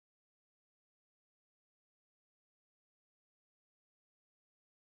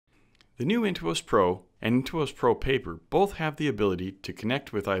The new Intuos Pro and Intuos Pro Paper both have the ability to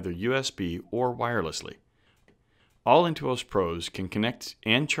connect with either USB or wirelessly. All Intuos Pros can connect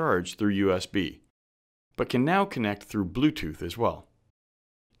and charge through USB, but can now connect through Bluetooth as well.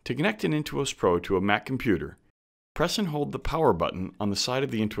 To connect an Intuos Pro to a Mac computer, press and hold the power button on the side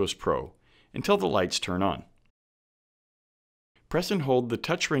of the Intuos Pro until the lights turn on. Press and hold the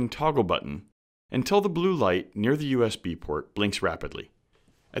touch ring toggle button until the blue light near the USB port blinks rapidly.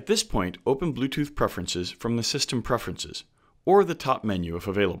 At this point, open Bluetooth preferences from the System Preferences, or the top menu if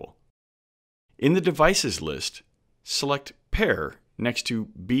available. In the Devices list, select Pair next to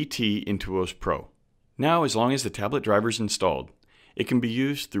BT Intuos Pro. Now, as long as the tablet driver is installed, it can be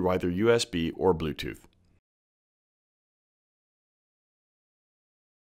used through either USB or Bluetooth.